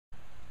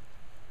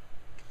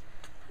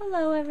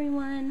Hello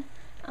everyone!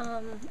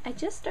 I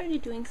just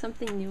started doing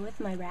something new with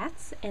my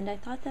rats, and I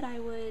thought that I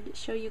would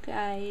show you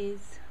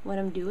guys what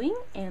I'm doing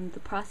and the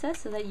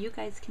process so that you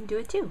guys can do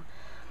it too.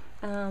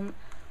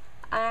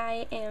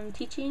 I am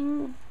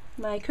teaching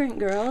my current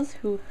girls,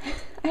 who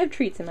I have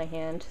treats in my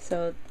hand,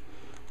 so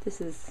this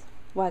is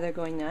why they're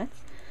going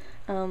nuts.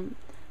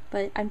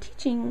 But I'm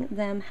teaching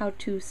them how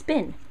to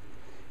spin.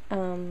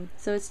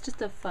 So it's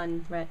just a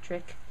fun rat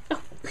trick.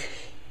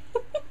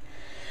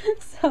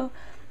 So,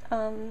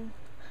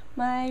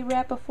 my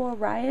rat before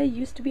Raya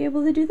used to be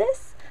able to do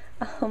this.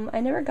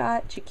 I never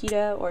got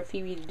Chiquita or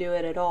Phoebe to do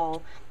it at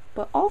all,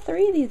 but all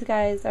three of these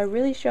guys are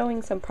really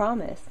showing some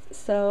promise.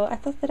 So I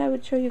thought that I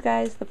would show you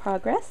guys the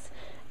progress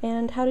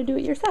and how to do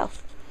it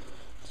yourself.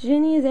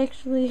 Ginny is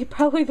actually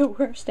probably the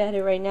worst at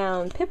it right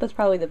now, and Pippa's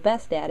probably the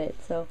best at it,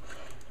 so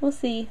we'll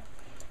see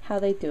how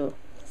they do.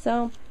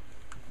 So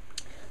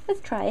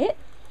let's try it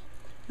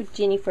with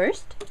Ginny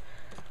first.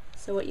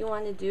 So what you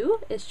want to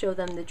do is show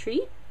them the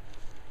treat.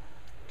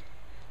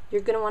 You're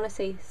going to want to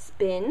say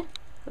spin,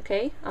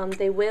 okay?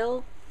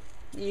 You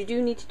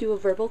do need to do a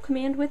verbal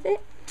command with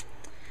it.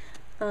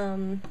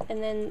 And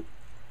then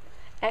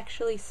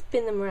actually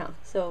spin them around.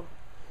 So,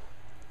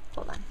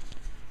 hold on.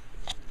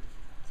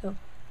 So,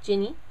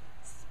 Ginny,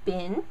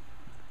 spin,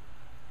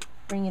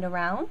 bring it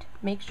around.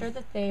 Make sure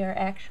that they are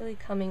actually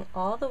coming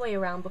all the way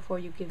around before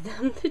you give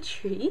them the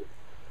treat.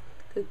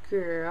 Good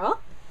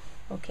girl.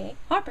 Okay,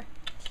 Harper.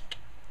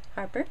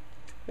 Harper,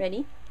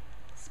 ready?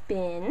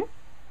 Spin,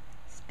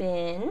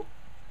 spin,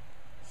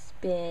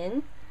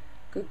 spin.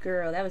 Good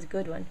girl, that was a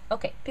good one.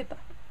 Okay, Pippa,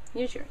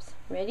 here's yours.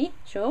 Ready?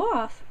 Show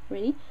off.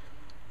 Ready?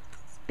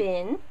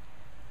 Spin,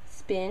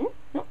 spin,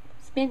 no,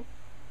 spin.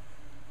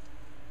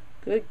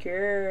 Good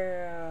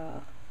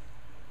girl.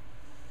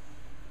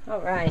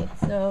 Alright,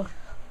 so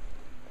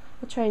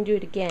we'll try and do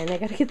it again. I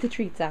gotta get the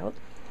treats out.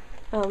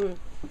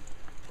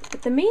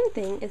 But the main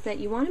thing is that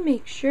you want to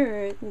make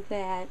sure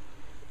that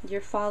you're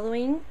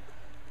following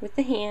with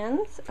the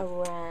hands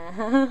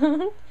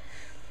around.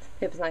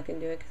 Pip's not going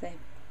to do it because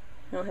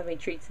I don't have any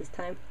treats this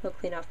time. He'll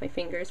clean off my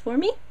fingers for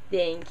me.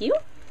 Thank you.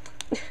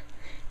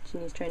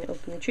 Ginny's trying to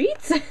open the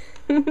treats.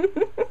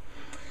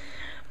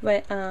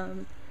 But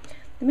the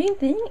main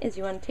thing is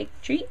you want to take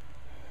the treat,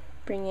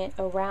 bring it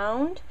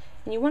around,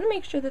 and you want to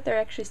make sure that they're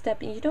actually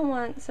stepping. You don't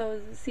want,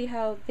 so see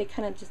how they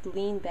kind of just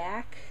lean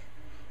back?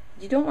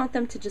 You don't want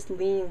them to just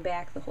lean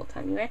back the whole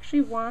time. You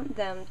actually want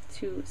them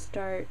to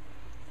start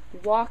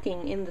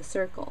walking in the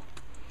circle.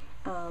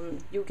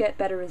 You'll get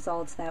better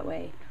results that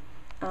way.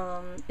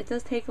 It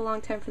does take a long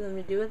time for them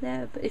to do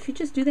that, but if you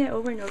just do that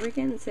over and over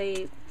again and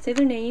say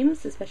their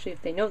names, especially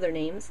if they know their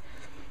names,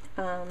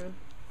 and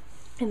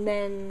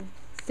then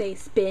say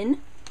spin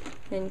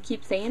and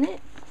keep saying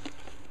it,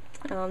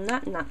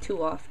 not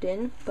too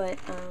often, but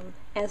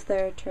as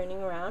they're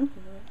turning around,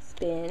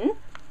 spin.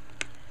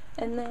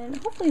 And then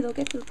hopefully they'll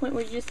get to the point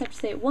where you just have to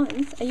say it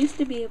once. I used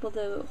to be able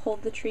to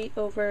hold the treat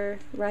over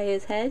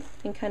Raya's head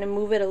and kind of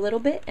move it a little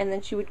bit, and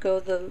then she would go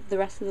the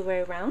rest of the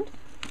way around.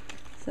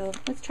 So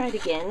let's try it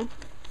again.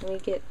 Let me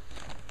get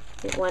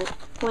one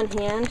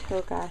hand.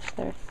 Oh gosh,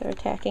 they're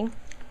attacking.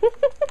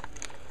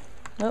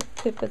 Oh,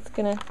 Pippa's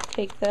gonna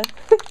take the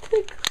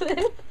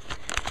clip.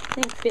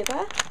 Thanks,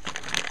 Pippa.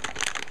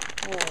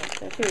 Alright,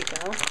 so here we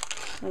go.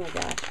 Oh my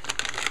gosh.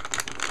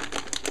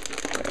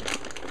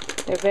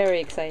 They're very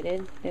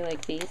excited. They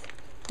like these.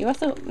 You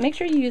also make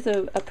sure you use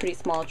a pretty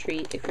small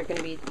treat if you're going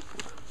to be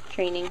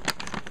training.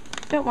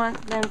 You don't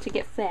want them to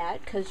get fat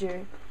because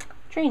you're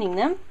training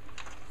them.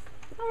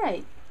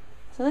 Alright,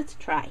 so let's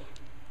try.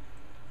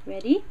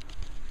 Ready?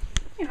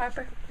 Here,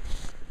 Harper.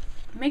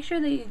 Make sure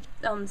they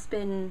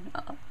spin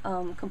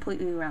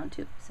completely around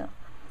too. So,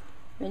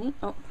 ready?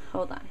 Oh,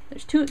 hold on.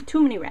 There's too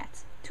many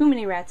rats. Too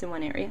many rats in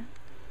one area.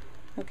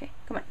 Okay,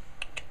 come on.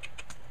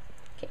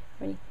 Okay,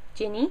 ready?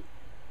 Ginny.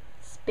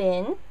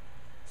 Spin,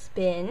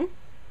 spin,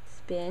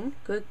 spin.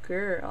 Good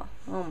girl.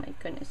 Oh my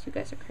goodness, you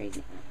guys are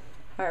crazy.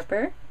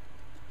 Harper.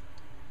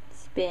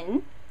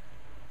 Spin,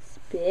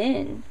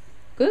 spin.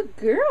 Good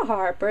girl,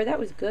 Harper. That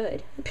was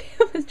good.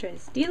 Pippa's trying to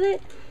steal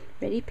it.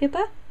 Ready,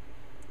 Pippa?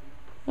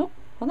 Oh,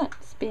 hold on.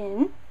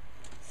 Spin,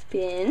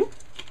 spin.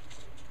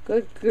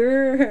 Good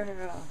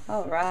girl.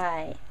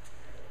 Alright.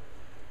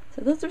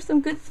 So those are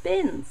some good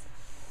spins.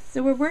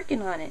 So we're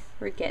working on it.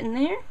 We're getting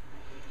there.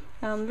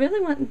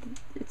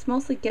 It's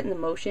mostly getting the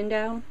motion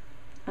down,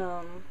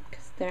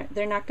 because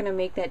they're not going to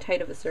make that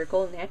tight of a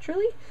circle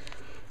naturally.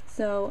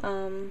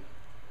 So,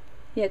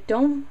 yeah,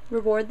 don't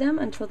reward them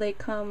until they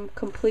come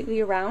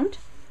completely around.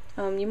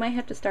 You might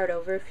have to start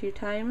over a few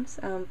times,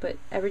 but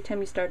every time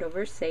you start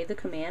over, say the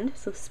command,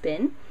 so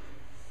spin.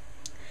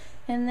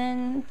 And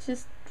then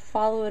just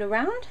follow it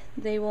around.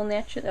 They will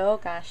naturally, oh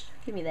gosh,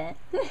 give me that.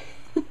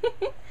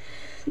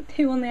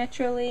 They will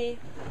naturally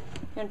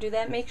do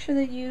that. Make sure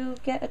that you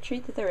get a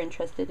treat that they're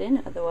interested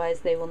in, otherwise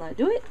they will not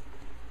do it.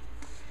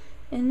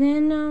 And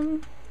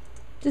then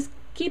just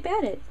keep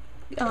at it.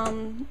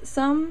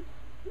 Some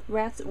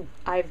rats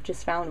I've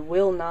just found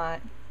will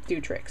not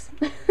do tricks.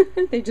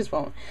 They just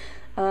won't.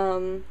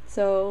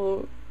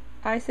 So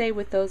I say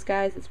with those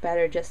guys, it's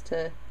better just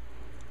to,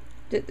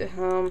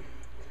 I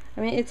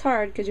mean, it's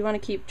hard because you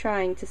want to keep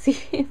trying to see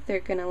if they're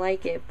gonna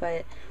like it,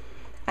 but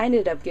I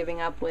ended up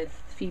giving up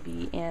with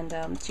Phoebe and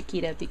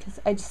Chiquita because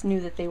I just knew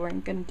that they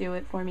weren't gonna do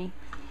it for me,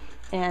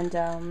 and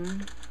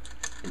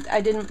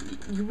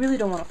you really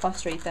don't want to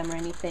frustrate them or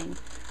anything.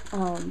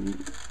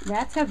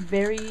 Rats have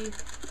very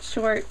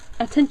short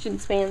attention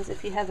spans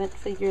if you haven't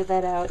figured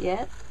that out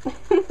yet.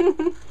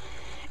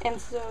 And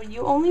so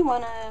you only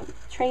want to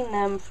train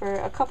them for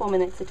a couple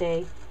minutes a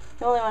day.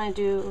 You only want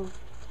to do,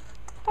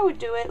 I would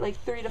do it like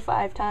 3 to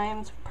 5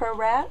 times per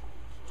rat,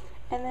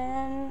 and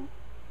then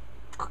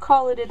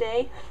call it a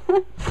day.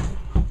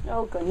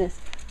 Oh goodness,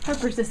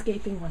 Harper's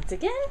escaping once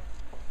again.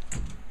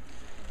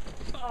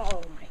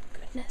 Oh my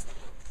goodness.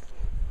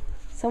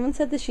 Someone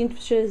said that she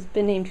should have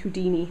been named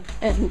Houdini,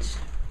 and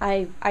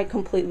I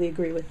completely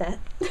agree with that.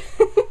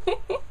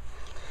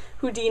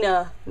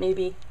 Houdina,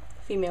 maybe,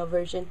 female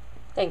version.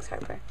 Thanks,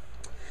 Harper.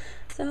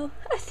 So,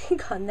 I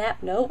think on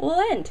that note, we'll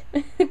end.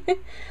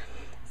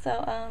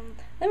 So,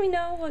 let me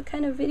know what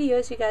kind of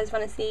videos you guys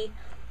want to see.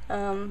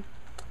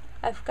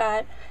 I've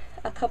got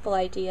a couple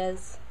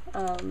ideas,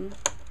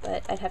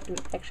 but I'd have to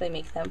actually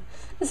make them.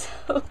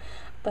 So,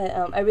 but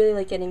I really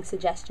like getting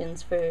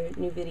suggestions for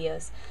new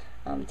videos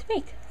to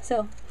make.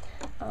 So,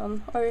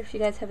 or if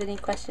you guys have any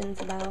questions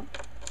about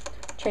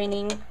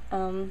training,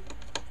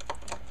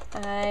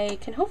 I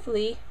can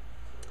hopefully...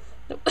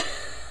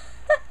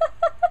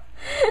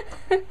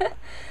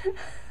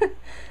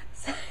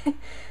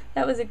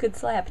 That was a good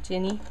slap,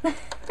 Ginny.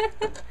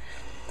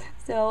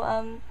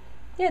 So,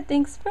 yeah,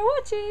 thanks for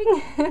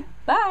watching.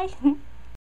 Bye.